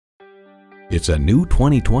It's a new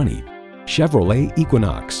 2020 Chevrolet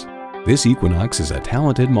Equinox. This Equinox is a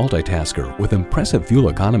talented multitasker with impressive fuel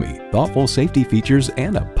economy, thoughtful safety features,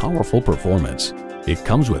 and a powerful performance. It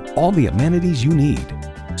comes with all the amenities you need: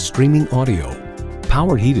 streaming audio,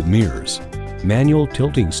 power heated mirrors, manual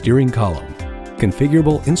tilting steering column,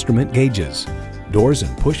 configurable instrument gauges, doors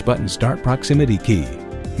and push-button start proximity key,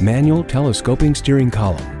 manual telescoping steering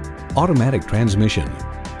column, automatic transmission,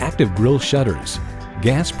 active grille shutters,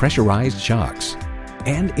 gas pressurized shocks,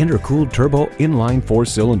 and intercooled turbo inline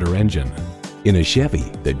 4-cylinder engine. In a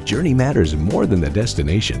Chevy, the journey matters more than the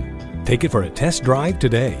destination. Take it for a test drive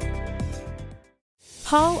today.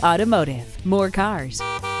 Hall Automotive. More cars,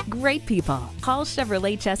 great people. Hall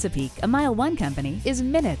Chevrolet Chesapeake, a MileOne company, is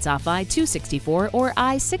minutes off I-264 or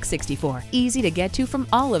I-664. Easy to get to from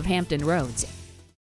all of Hampton roads.